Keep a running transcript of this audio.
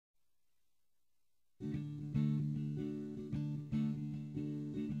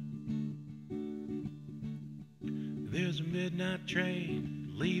There's a midnight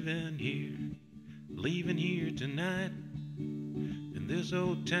train leaving here tonight. And this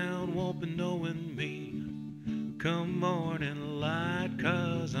old town won't be knowing me come morning light,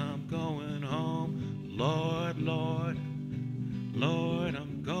 'cause I'm going home. Lord, Lord, Lord,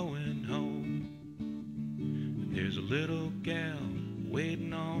 I'm going home. And there's a little gal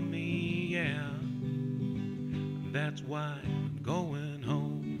waiting on me, yeah. That's why I'm going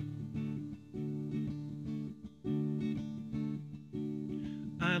home.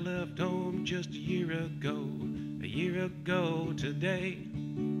 I left home just a year ago today.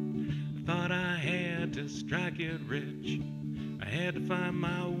 I thought I had to strike it rich, I had to find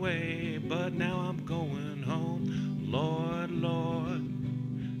my way, but now I'm going home. Lord, Lord,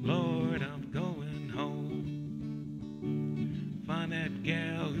 Lord, I'm going home. Find that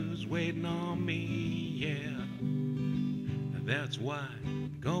gal who's waiting on me, yeah. That's why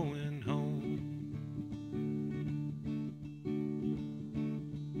I'm going home.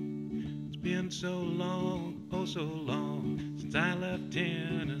 It's been so long, oh so long, since I left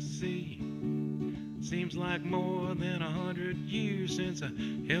Tennessee. Seems like more than 100 years since I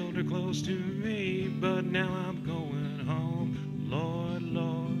held her close to me, but now I'm going home. Lord,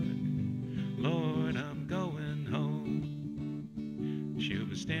 Lord, Lord, I'm going home. She'll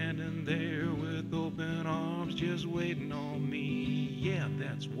be standing there with open arms just waiting on me, yeah,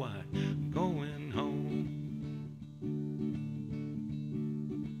 that's why I'm going home.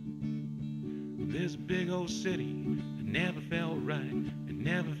 This big old city, it never felt right, it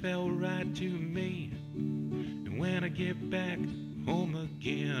never felt right to me. And when I get back home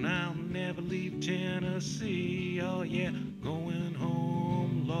again, I'll never leave Tennessee. Oh yeah, going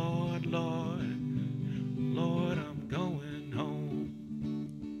home. Lord, Lord, Lord, I'm going home.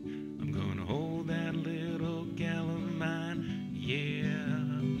 I'm gonna hold that little gal of mine,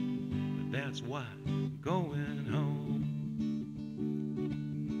 yeah. That's why I'm going home.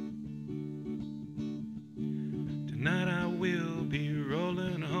 Tonight I will be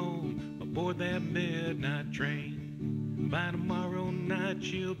rolling home aboard that midnight train. By tomorrow night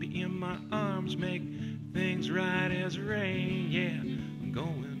she'll be in my arms, make things right as rain. Yeah, I'm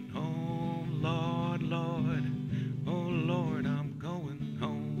going home. Lord, Lord, oh Lord, I'm going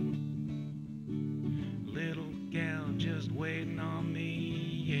home. Little gal just waiting on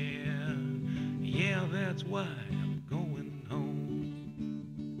me, yeah. Yeah, that's why